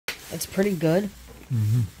It's pretty good.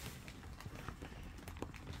 Mm-hmm.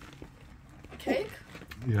 Cake?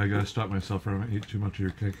 Yeah, I gotta stop myself from eating too much of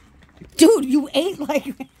your cake. Dude, you ate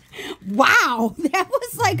like... Wow, that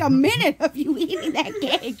was like a minute of you eating that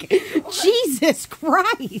cake. Jesus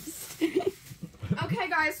Christ. Okay,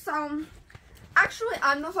 guys, so... Actually,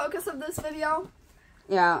 I'm the focus of this video.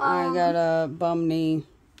 Yeah, I got a bum knee.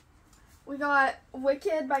 We got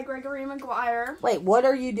Wicked by Gregory Maguire. Wait, what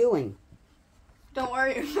are you doing? Don't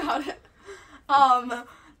worry about it.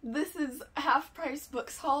 This is Half Price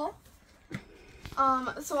Books haul.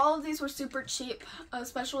 So all of these were super cheap,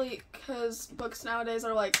 especially because books nowadays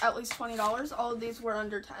are like at least $20. All of these were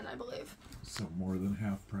under 10, I believe. So more than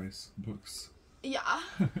half price books. Yeah.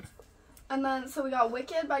 And then, so we got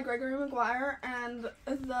Wicked by Gregory Maguire, and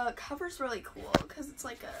the cover's really cool because it's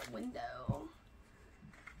like a window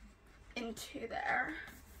into there.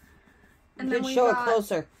 And You then can we show it got,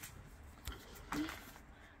 closer.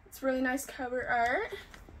 it's really nice cover art.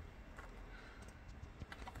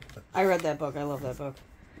 I read that book. I love that book.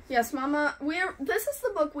 Yes, Mama. This is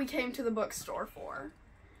the book we came to the bookstore for.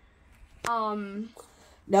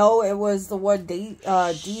 No, it was the one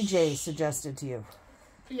DJ suggested to you.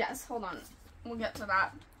 Yes, hold on. We'll get to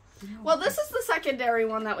that. Well, this is the secondary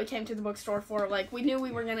one that we came to the bookstore for. Like, we knew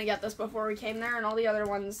we were going to get this before we came there, and all the other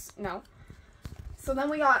ones, no. So then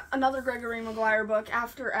we got another Gregory Maguire book,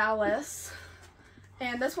 After Alice.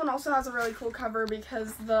 And this one also has a really cool cover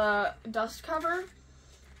because the dust cover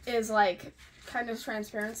is, like, kind of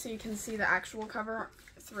transparent, so you can see the actual cover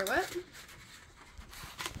through it.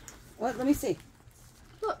 What? Let me see.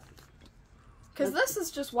 Look. Because this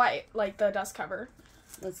is just white, like the dust cover.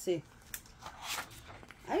 Let's see.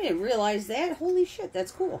 I didn't realize that. Holy shit,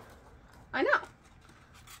 that's cool. I know.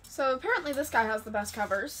 So apparently this guy has the best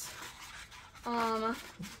covers. And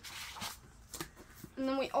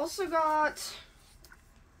then we also got...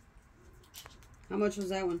 How much was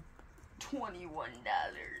that one? $21.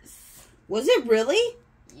 Was it really?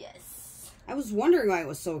 Yes. I was wondering why it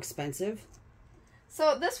was so expensive.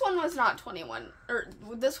 So this one was not 21, or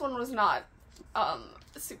this one was not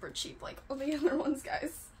super cheap like all the other ones,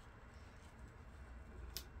 guys.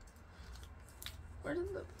 Where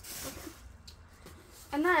did the... Okay.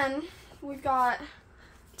 And then we've got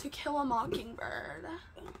To Kill a Mockingbird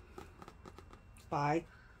Bye.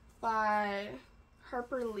 by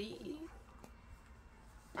Harper Lee.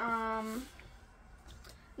 And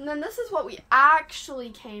then this is what we actually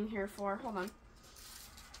came here for. Hold on.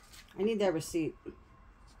 I need that receipt.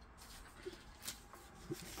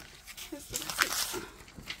 Here's the receipt.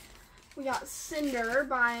 We got Cinder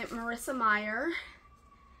by Marissa Meyer.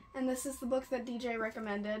 And this is the book that DJ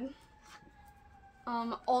recommended.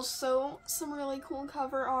 Also, some really cool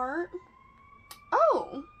cover art.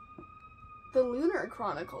 Oh! The Lunar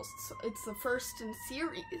Chronicles. It's the first in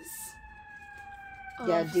series.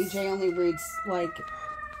 Yeah, DJ only reads, like,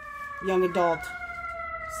 young adult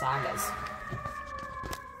sagas.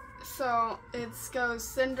 So, it goes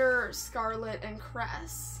Cinder, Scarlet, and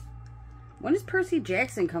Cress. When is Percy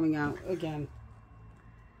Jackson coming out again?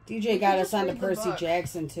 DJ We got can us just onto read the Percy book.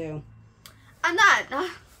 Jackson, too. And then,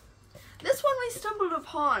 this one we stumbled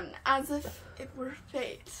upon as if it were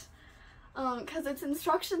fate. Because it's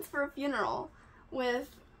instructions for a funeral with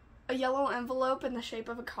a yellow envelope in the shape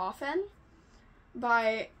of a coffin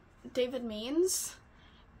by David Means.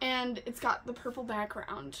 And it's got the purple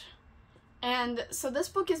background. And so this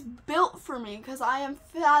book is built for me because I am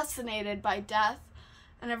fascinated by death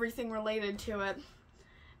and everything related to it.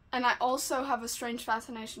 And I also have a strange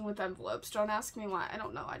fascination with envelopes. Don't ask me why. I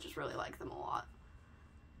don't know. I just really like them a lot.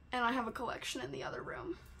 And I have a collection in the other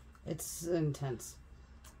room. It's intense.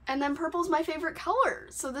 And then purple's my favorite color.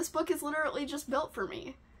 So this book is literally just built for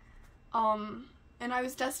me. And I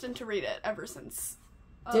was destined to read it ever since.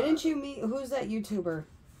 Didn't you meet... Who's that YouTuber?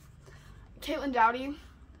 Caitlin Dowdy.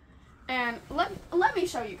 And let me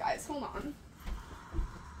show you guys. Hold on.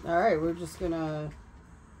 Alright, we're just gonna...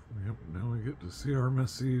 Yep, now we get to see our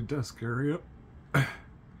messy desk area.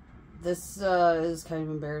 This is kind of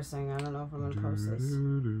embarrassing. I don't know if I'm gonna post this.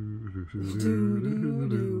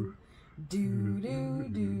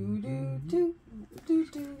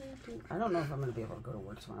 I don't know if I'm gonna be able to go to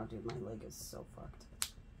work tomorrow, dude. My leg is so fucked.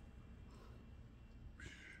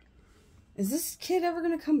 Is this kid ever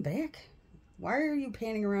gonna come back? Why are you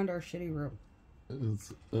panning around our shitty room?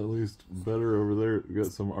 It's at least better over there. We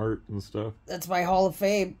got some art and stuff. That's my Hall of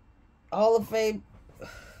Fame. Hall of Fame.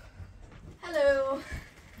 Hello.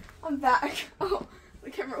 I'm back. Oh,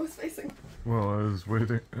 the camera was facing. Well, I was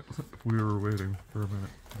waiting. We were waiting for a minute.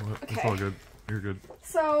 Well, it's Okay. all good. You're good.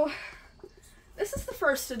 So, this is the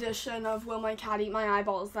first edition of Will My Cat Eat My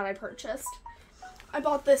Eyeballs that I purchased. I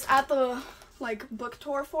bought this at the, like, book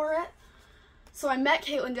tour for it. So I met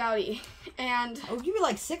Caitlin Dowdy, and... Oh, you were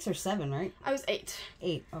like 6 or 7, right? I was 8.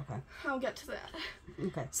 8, okay. I'll get to that.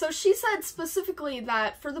 Okay. So she said specifically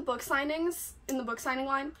that for the book signings, in the book signing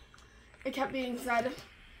line, it kept being said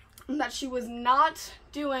that she was not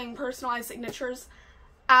doing personalized signatures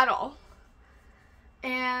at all.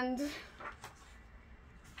 And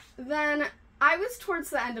then I was towards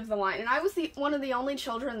the end of the line, and I was one of the only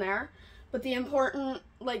children there. But the important,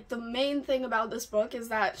 like, the main thing about this book is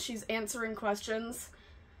that she's answering questions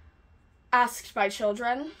asked by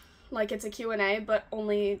children. Like, it's a Q&A, but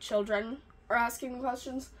only children are asking the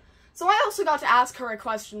questions. So I also got to ask her a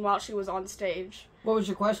question while she was on stage. What was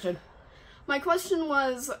your question? My question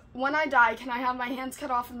was, when I die, can I have my hands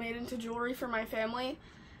cut off and made into jewelry for my family?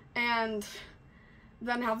 And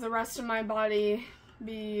then have the rest of my body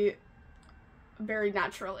be buried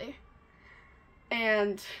naturally?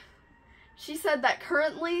 And she said that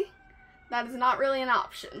currently, that is not really an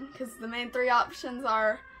option, because the main 3 options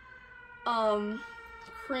are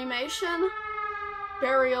cremation,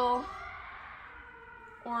 burial,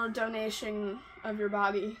 or donation of your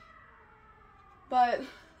body. But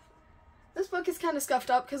this book is kind of scuffed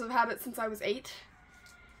up because I've had it since I was 8.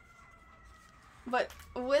 But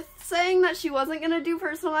with saying that she wasn't going to do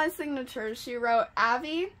personalized signatures, she wrote,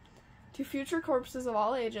 Abby, to future corpses of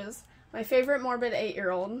all ages, my favorite morbid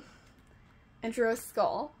 8-year-old. And drew a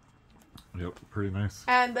skull. Yep, pretty nice.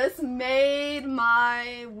 And this made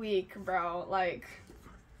my week, bro. Like,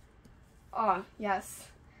 oh, yes.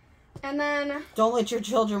 And then... Don't let your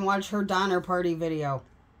children watch her Donner Party video.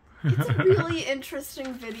 It's a really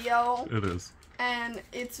interesting video. It is. And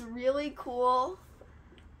it's really cool.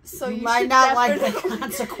 So you you might should not like the definitely-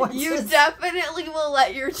 consequences. You definitely will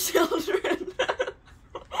let your children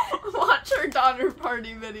watch her Donner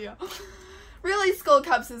Party video. Really, Skull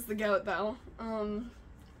Cups is the goat, though.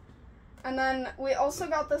 And then we also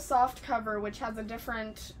got the soft cover, which has a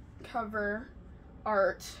different cover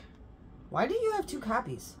art. Why do you have 2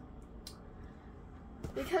 copies?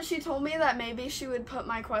 Because she told me that maybe she would put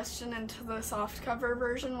my question into the soft cover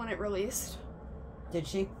version when it released. Did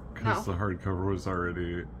she? Because No. the hardcover was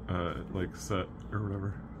already, like, set or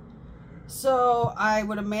whatever. So, I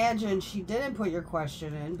would imagine she didn't put your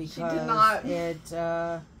question in because She did not.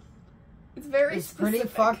 It's very pretty specific.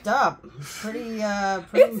 fucked up. Pretty.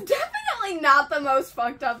 It's definitely not the most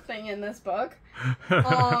fucked up thing in this book.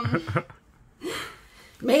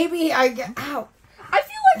 Maybe I get out. I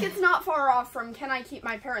feel like it's not far off from can I keep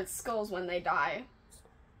my parents' skulls when they die?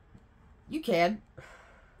 You can.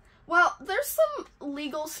 Well, there's some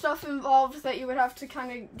legal stuff involved that you would have to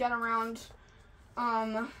kind of get around.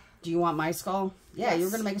 Do you want my skull? Yeah, Yes.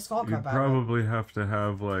 you're gonna make a skull You cup out of it. probably have to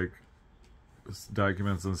have, like,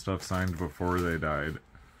 documents and stuff signed before they died.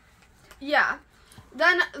 Yeah.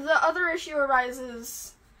 Then the other issue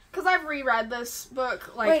arises because I've reread this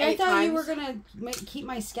book like Wait, 8 I thought times. you were gonna keep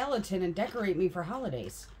my skeleton and decorate me for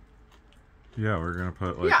holidays. Yeah, we're gonna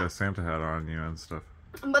put, like, Yeah. a Santa hat on you and stuff.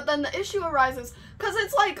 But then the issue arises because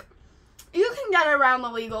it's like you can get around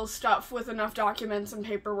the legal stuff with enough documents and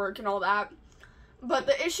paperwork and all that. But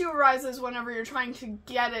the issue arises whenever you're trying to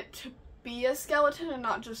get it to be a skeleton and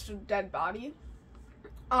not just a dead body.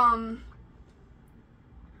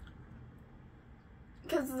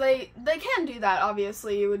 Because they can do that,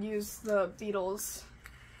 obviously. You would use the Beatles.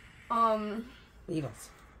 Beatles.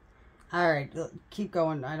 Alright, keep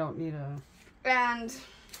going. I don't need a...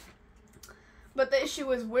 But the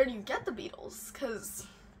issue is, where do you get the Beatles? Because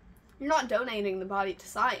you're not donating the body to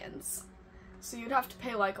science. So you'd have to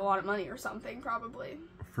pay, like, a lot of money or something, probably.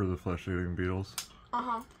 For the flesh-eating beetles.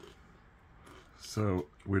 Uh-huh. So,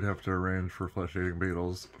 we'd have to arrange for flesh-eating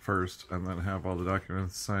beetles first, and then have all the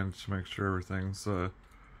documents signed to make sure everything's,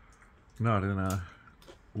 not in a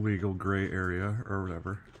legal gray area, or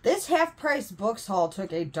whatever. This half-price books haul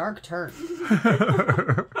took a dark turn.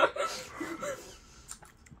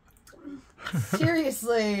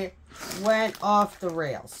 Seriously, went off the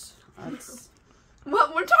rails. That's...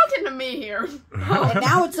 Well, we're talking to me here. And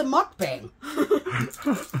now it's a mukbang.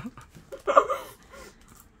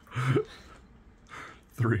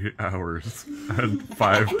 3 hours and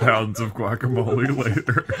 5 pounds of guacamole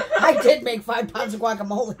later. I did make 5 pounds of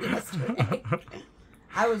guacamole yesterday.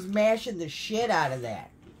 I was mashing the shit out of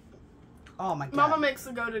that. Oh my god. Mama makes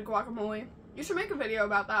the goated guacamole. You should make a video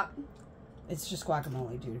about that. It's just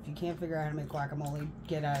guacamole, dude. If you can't figure out how to make guacamole,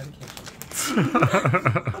 get out of the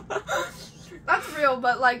kitchen. That's real,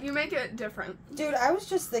 but, like, you make it different. Dude, I was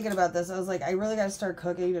just thinking about this. I was like, I really gotta start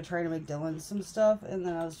cooking to try to make Dylan some stuff. And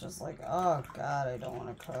then I was just like, oh god, I don't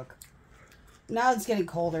want to cook. Now it's getting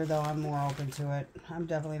colder, though. I'm more open to it. I'm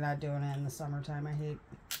definitely not doing it in the summertime. I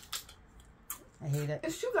hate it.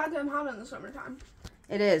 It's too goddamn hot in the summertime.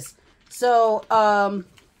 It is. So,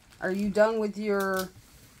 are you done with your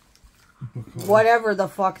whatever the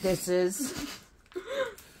fuck this is?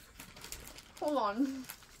 Hold on.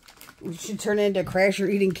 We should turn it into Crasher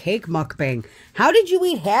eating cake mukbang. How did you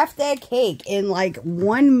eat half that cake in like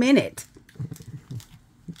 1 minute?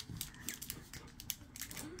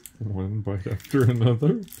 One bite after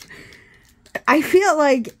another. I feel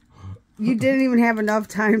like you didn't even have enough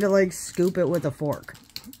time to like scoop it with a fork.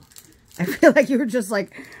 I feel like you were just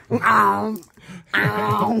like, ow.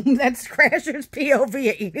 That's Crasher's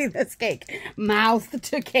POV eating this cake. Mouth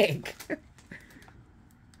to cake.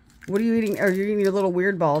 What are you eating? Are you eating your little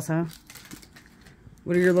weird balls, huh?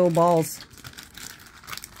 What are your little balls?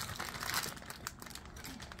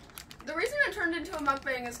 The reason it turned into a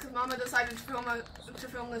mukbang is because Mama decided to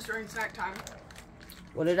film this during snack time.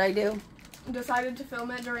 What did I do? Decided to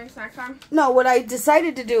film it during snack time? No, what I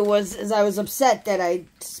decided to do was I was upset that I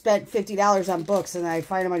spent $50 on books and I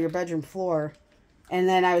find them on your bedroom floor. And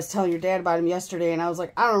then I was telling your dad about them yesterday and I was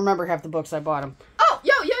like, I don't remember half the books I bought him. Oh,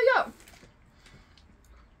 yo.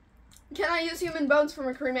 Can I use human bones from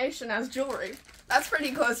a cremation as jewelry? That's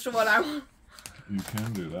pretty close to what I want. You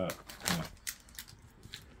can do that.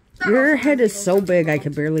 Yeah. Your head is so big I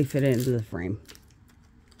could barely fit it into the frame.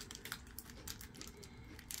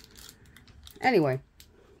 Anyway.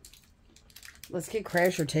 Let's get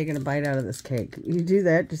Crasher taking a bite out of this cake. You do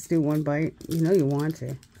that, just do one bite. You know you want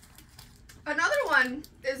to. Another one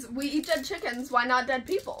is we eat dead chickens, why not dead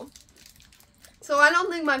people? So I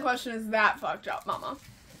don't think my question is that fucked up, Mama.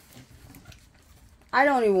 I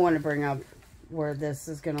don't even want to bring up where this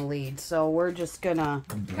is going to lead. So we're just going to...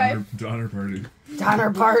 Okay. Donner party.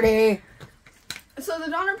 Donner party. So the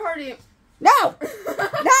Donner party... No!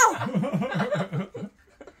 No!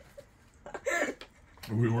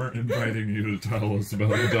 We weren't inviting you to tell us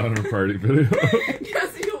about the Donner party video.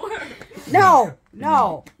 Yes, you were.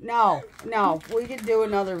 No. We can do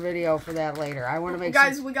another video for that later. I want to make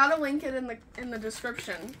Guys, we gotta link it in the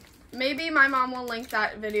description. Maybe my mom will link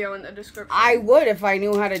that video in the description. I would if I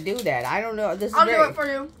knew how to do that. I don't know. I'll do it for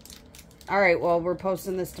you. All right, well, we're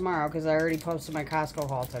posting this tomorrow because I already posted my Costco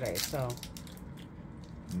haul today, so.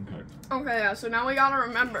 Okay, yeah, so now we gotta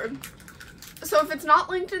remember. So if it's not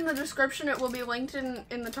linked in the description, it will be linked in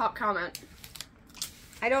the top comment.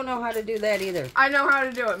 I don't know how to do that either. I know how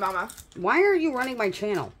to do it, Mama. Why are you running my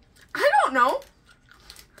channel? I don't know.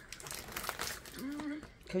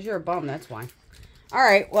 Because you're a bum, that's why. All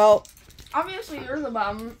right, well. Obviously, you're the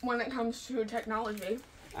bum when it comes to technology.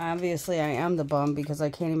 Obviously, I am the bum because I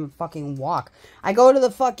can't even fucking walk. I go to the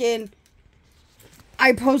fucking...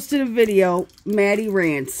 I posted a video, Maddie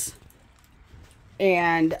Rants.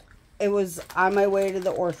 And it was on my way to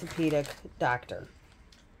the orthopedic doctor.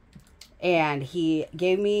 And he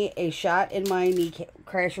gave me a shot in my kneecap.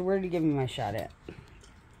 Crasher, where did he give me my shot at?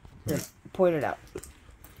 Here, point it out.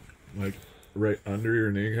 Like, right under your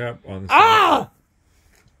kneecap on the Ah! side.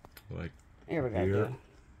 Like, Here we go. here. Dude.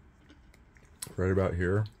 Right about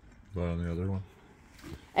here. But on the other one.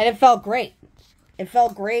 And it felt great. It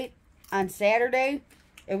felt great on Saturday.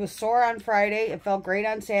 It was sore on Friday. It felt great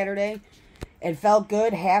on Saturday. It felt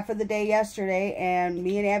good half of the day yesterday. And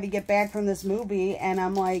me and Abby get back from this movie. And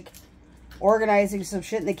I'm like organizing some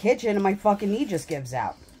shit in the kitchen. And my fucking knee just gives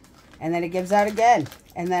out. And then it gives out again.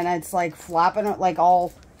 And then it's like flopping like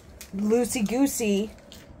all loosey-goosey.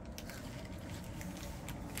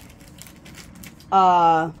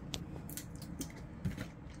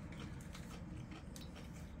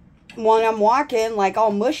 When I'm walking, like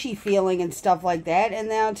all mushy feeling and stuff like that. And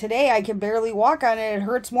now today I can barely walk on it. It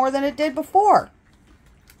hurts more than it did before.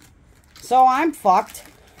 So I'm fucked.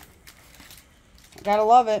 I gotta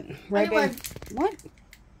love it. Right, Anyway. babe? What?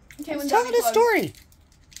 I was Caitlin telling Dowdy a story.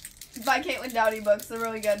 Buy Caitlin Dowdy books. They're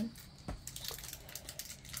really good.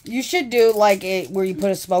 You should do like it where you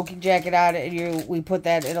put a smoking jacket on it and we put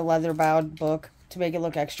that in a leather bound book to make it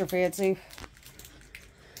look extra fancy.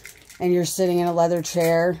 And you're sitting in a leather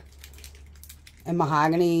chair and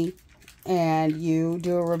mahogany and you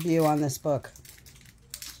do a review on this book.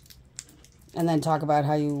 And then talk about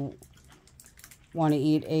how you want to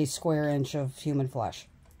eat a square inch of human flesh.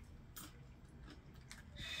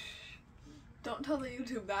 Don't tell the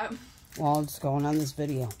YouTube that. Well, it's going on this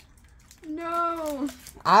video. No.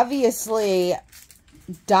 Obviously,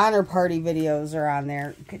 Donner Party videos are on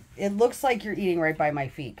there. It looks like you're eating right by my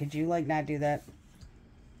feet. Could you, like, not do that?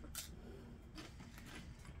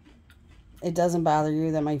 It doesn't bother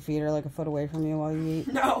you that my feet are, like, a foot away from you while you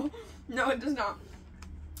eat? No. No, it does not.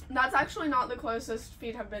 That's actually not the closest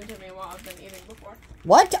feet have been to me while I've been eating before.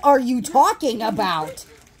 What are you talking about?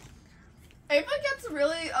 Ava gets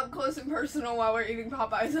really up close and personal while we're eating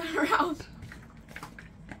Popeyes at her house.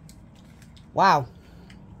 Wow.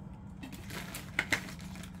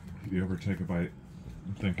 You ever take a bite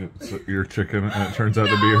and think it's your chicken and it turns out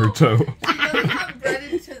to be her toe? She doesn't have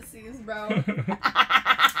breaded tootsies, bro.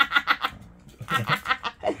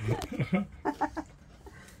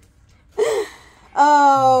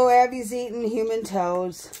 Oh, Abby's eating human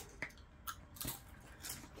toes.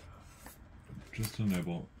 Just a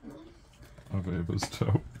nibble of Ava's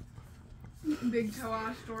toe. Big toe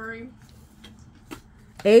ass story.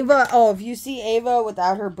 Ava, oh, if you see Ava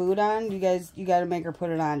without her boot on, you got to make her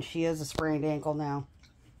put it on. She has a sprained ankle now.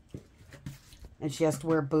 And she has to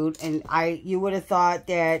wear a boot. And you would have thought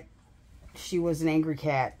that she was an angry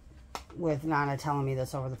cat with Nana telling me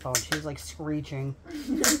this over the phone. She was like screeching.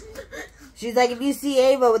 She's like, if you see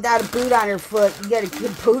Ava without a boot on her foot, you got to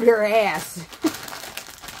boot her ass.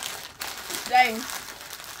 Dang.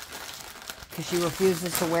 Because she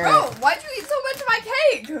refuses to wear Bro, it. why'd you eat so much of my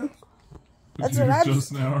cake? That's you what I'm...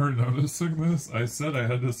 just now are noticing this? I said I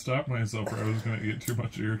had to stop myself or I was going to eat too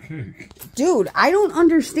much of your cake. Dude, I don't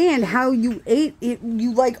understand how you ate it.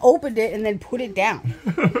 You, like, opened it and then put it down.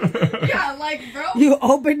 Yeah, like, bro. You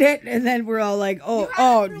opened it and then we're all like, oh, You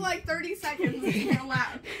had it for like 30 seconds and you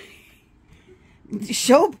laugh.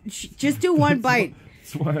 Just do one bite.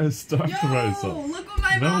 That's why I stopped myself. Look what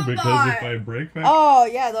my No, mom because bought. if I break back... Oh,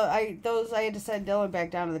 yeah, I had to send Dylan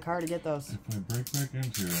back down to the car to get those. If I break back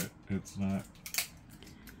into it, it's not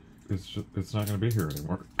going to be here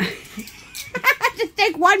anymore. Just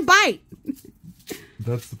take one bite.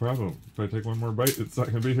 That's the problem. If I take one more bite, it's not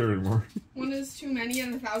going to be here anymore. One is too many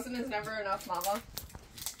and 1,000 is never enough, mama.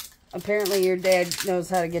 Apparently your dad knows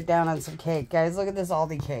how to get down on some cake. Guys, look at this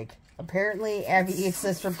Aldi cake. Apparently Abby eats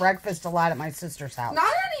this for breakfast a lot at my sister's house.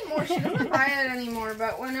 Not anymore. She doesn't buy it anymore,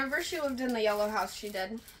 but whenever she lived in the yellow house, she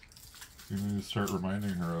did. You need to start reminding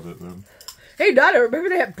her of it then. Hey, Donna, remember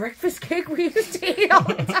that breakfast cake we used to eat all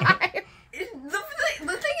the time? The thing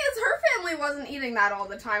is, her family wasn't eating that all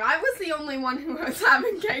the time. I was the only one who was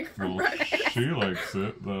having cake for Well, breakfast. she likes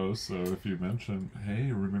it, though, so if you mention,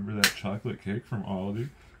 hey, remember that chocolate cake from Aldi?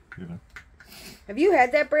 You know. Have you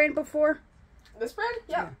had that brand before? This bread?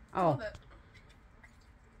 Yeah. Oh. Love it.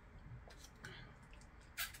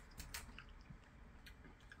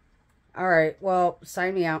 All right, well,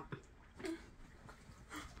 sign me out.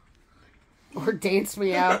 Or dance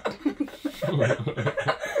me out.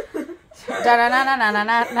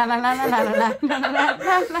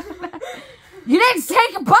 You didn't say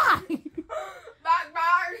goodbye.